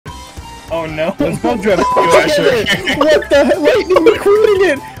Oh no. Let's both drive together. What the hell? Lightning McQueening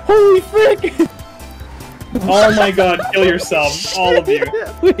it! Holy frick! Oh my god, kill yourself, all of you.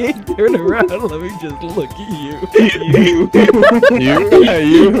 Wait, turn around, let me just look at you. You.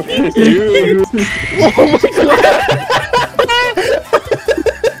 Oh my god!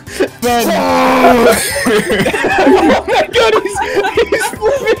 Man. Oh my god, he's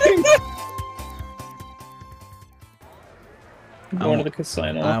flipping! I'm going to the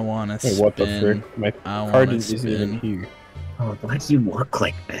casino. I wanna spin. Hey, what the frick? My card isn't even here. Oh, why do you look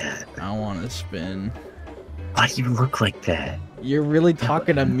like that? I wanna spin. Why do you look like that? You're really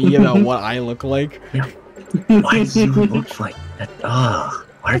talking to me about what I look like? Why do you look like that? Ugh.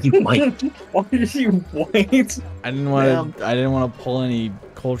 Why are you white? Why are you white? I didn't want to pull any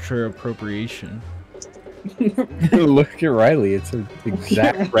culture appropriation. Look at Riley, it's an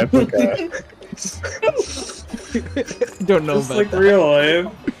exact replica. Don't know Just about like that. real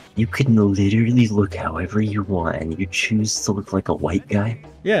life. You can literally look however you want, and you choose to look like a white guy?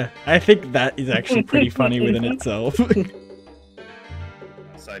 Yeah, I think that is actually pretty funny within itself.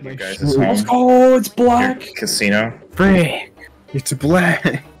 Inside you guys' home. Oh, it's black. Your casino. Frick! It's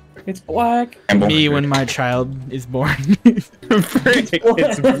black! It's black. Me when my child is born. Frick!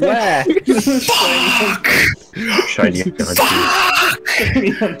 It's black! Shiny Shiny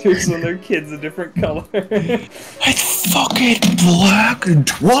hunters when their kid's a different color. It's fucking black and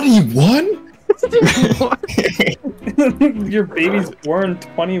 21? Your baby's born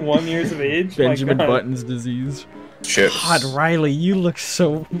 21 years of age? Benjamin My God. Button's disease. Chips. God, Riley, you look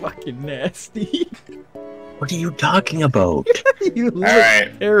so fucking nasty. What are you talking about? You look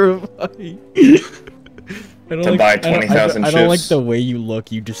Alright. terrifying. I don't To buy 20,000 I don't like chips. the way you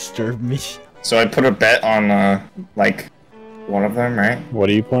look. You disturb me. So I put a bet on, like, one of them, right? What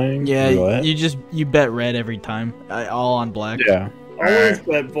are you playing? Yeah, Roulette? you bet red every time. All on black. Yeah. Always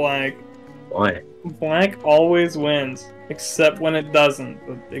bet black. Why? Black always wins. Except when it doesn't,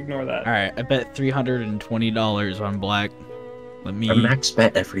 but ignore that. All right, I bet $320 on black. Let me A max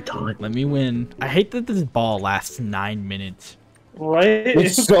bet every time. let me win. I hate that this ball lasts 9 minutes. Right?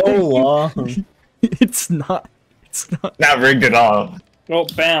 It's so long. It's not. It's not. Not rigged at all. Oh,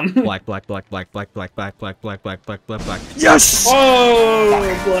 bam. Black, black, black, black, black, black, black, black, black, black, black, black, black. Yes! Oh,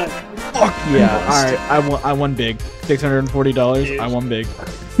 black. Fuck yeah! All right, I won big. $640. I won big.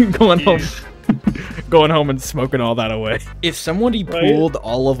 Going home. Going home and smoking all that away. If somebody pooled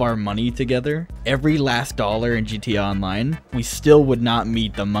all of our money together, every last dollar in GTA Online, we still would not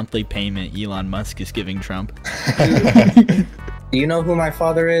meet the monthly payment Elon Musk is giving Trump. Do you know who my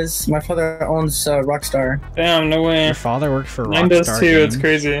father is? My father owns Rockstar. Damn, no way. Your father works for Mine Rockstar does too, it's Games.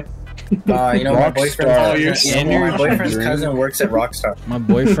 crazy. You know, my boyfriend's Oh, you're my boyfriend's cousin works at Rockstar. My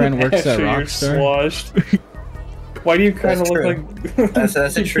boyfriend works at Actually, you're Rockstar. sloshed. Why do you kind of That's look true. like... That's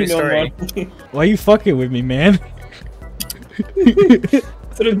a true you know story. money? Why you fucking with me, man? Is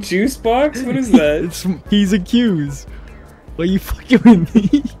it a juice box? What is that? It's he's accused. Why you fucking with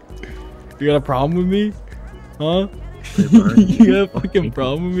me? You got a problem with me? Huh? You got a fucking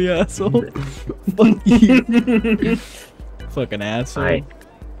problem with me, asshole? Fuck you. Fucking asshole. Hi.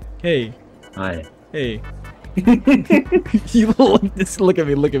 Hey. Hi. Hey. You look look at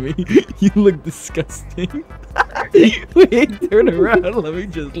me. You look disgusting. Wait, turn around, let me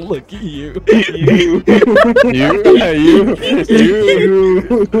just look at you. You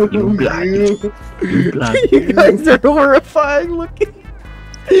black. You guys are horrifying looking.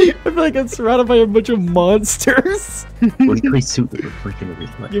 I feel like I'm surrounded by a bunch of monsters. Wait, freaking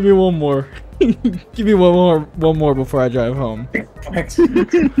everything. Give me one more. Give me one more before I drive home.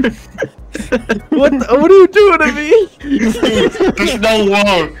 What are you doing to me? There's no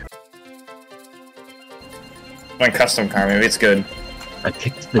wrong. My custom car, maybe it's good. I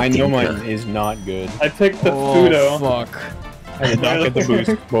picked the I know Dinka. mine is not good. I picked the Oh, Fudo. fuck. I did not get the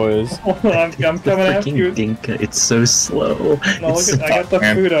boost, boys. I'm coming The after you. freaking Dinka, it's so slow. No, It's look at, I got the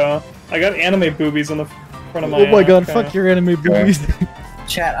man. Fudo. I got anime boobies on the front of my Oh my god, car. fuck your anime boobies.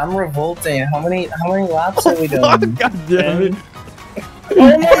 Chat, I'm revolting. How many laps are we Fuck, doing? god damn it.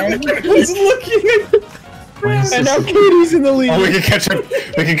 Oh my god, he's looking at... Why is And this now Katie's in the lead. Oh, we can catch up.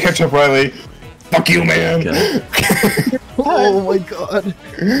 We can catch up, Riley. Fuck you, man. Oh my god.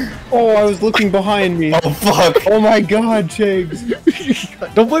 Oh, I was looking behind me. Oh, fuck. Oh my god, Chegs.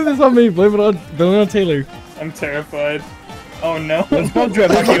 Don't blame this on me, blame it on Taylor. I'm terrified. Oh no. Let's both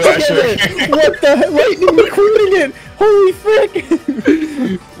drive Fuck you, together. Asher. What the hell? Lightning McQueening it! Holy frick!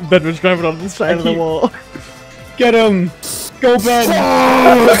 Ben was driving on the side of the wall. Get him! Go, Ben!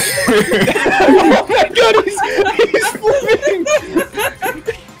 Oh my god, he's flipping!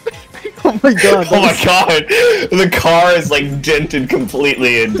 Oh my god. Oh my god! The car is like dented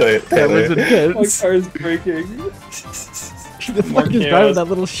completely into it. That was My intense. car is breaking. The fuck is driving that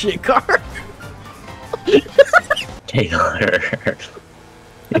little shit car? Taylor.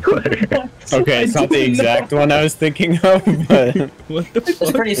 Taylor. Okay, it's not the exact one I was thinking of, but What the It's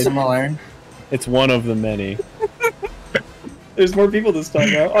fuck? pretty similar. it's one of the many. There's more people this time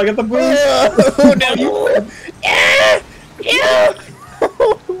now. Oh, I got the boost. Oh no!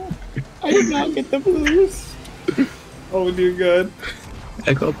 I did not get the boost. Oh, dear God.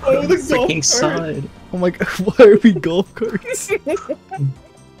 I got put Oh, on the the freaking golf side. Oh my god, why are we golf carts?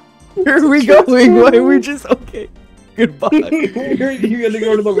 Where are we going? Why are we just okay? Goodbye. You gotta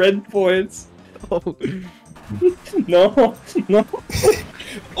go to the red points. Oh. No, no.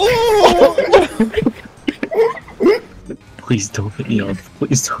 Please don't hit me off.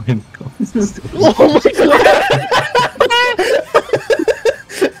 Please don't hit me off. Oh my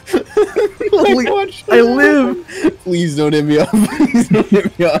god! Holy, I live! Please don't hit me off. Please don't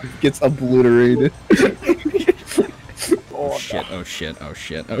hit me off. Gets obliterated. Oh, Shit, oh shit, oh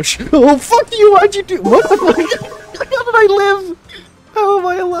shit, oh shit. Oh fuck you, why'd you do- What the fuck? How did I live? How am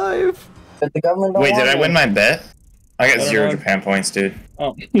I alive? But the government don't Wait, did want I win it. my bet? I got I don't 0 know. Japan points, dude.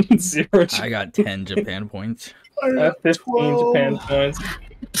 Oh, 0. I got 10 Japan points. I have 15 Japan points.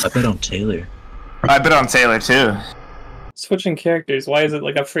 I bet on Taylor. I bet on Taylor too. Switching characters. Why is it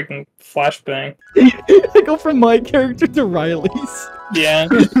like a freaking flashbang? I go from my character to Riley's. Yeah,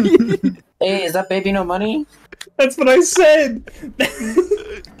 Hey, is that baby no money? that's what I said.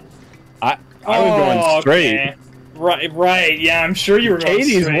 I was going straight. Okay. Right. Yeah, I'm sure you were going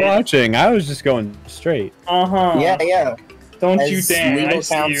Katie's straight. watching. I was just going straight. Uh-huh. Yeah. Don't As you dare. I legal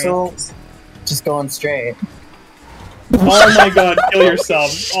see you. counsel, just going straight. Oh my god, kill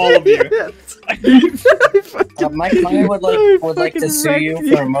yourselves, all of you. My client would like to fucking sue you wrecked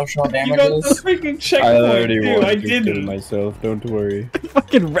you. for emotional You got the damages. freaking I checkpoint, already too. I wanted to kill didn't. myself. Don't worry.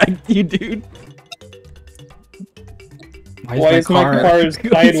 Fucking wrecked you, dude. Why is my car Why is my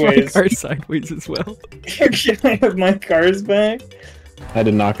sideways? car sideways as well? Can I have my cars back? I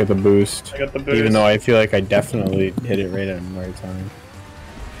did not get the boost. I got the boost. Even though I feel like I definitely hit it right at the right time.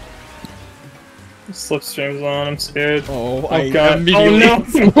 Slipstream's on, I'm scared. Oh, I God. immediately Oh, no.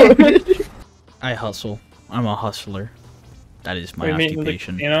 exploded. I hustle. I'm a hustler. That is my We meet in the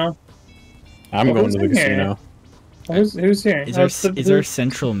occupation. casino? I'm Well, going who's to the in here? casino. Who's here? Is Oh, our it's the is our boost.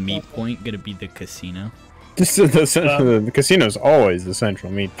 central meet point gonna be the casino? This is the casino's always the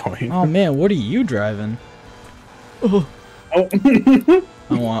central meet point. Oh man, what are you driving? Oh, Oh.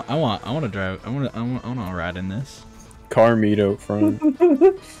 I want to drive. I want to ride in this. Car meet out front.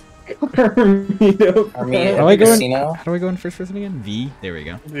 Carmino. I mean, How do at I the go in? casino. How do I go in first person again? V. There we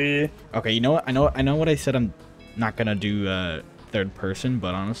go. The Okay, you know what? I know what I said. I'm not gonna do third person,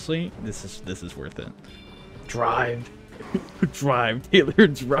 but honestly, this is worth it. Drive, drive, Taylor,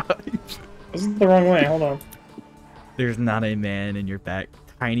 drive. this is the wrong way. Hold on. There's not a man in your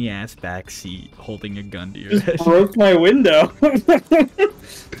tiny ass back seat holding a gun to your head. Just broke my window.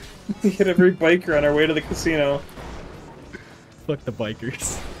 We hit every biker on our way to the casino. Fuck the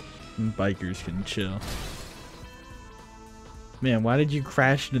bikers. Bikers can chill. Man, why did you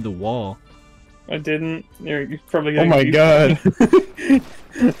crash into the wall? I didn't. You're probably Oh getting my beat. god.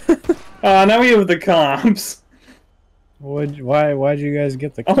 Now we have the comps. Why'd you guys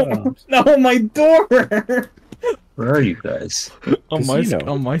get the Oh, cops? no, my door! Where are you guys? Casino.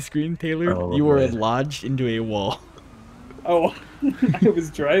 On my screen, Taylor, Oh, you were man. lodged into a wall. Oh, I was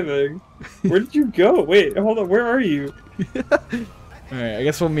driving. Where did you go? Wait, hold on. Where are you? Alright, I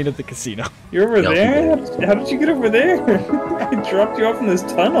guess we'll meet at the casino. You're over Yeah, there? How did you get over there? I dropped you off in this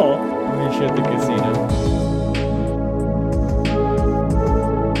tunnel. Let me shit at the casino.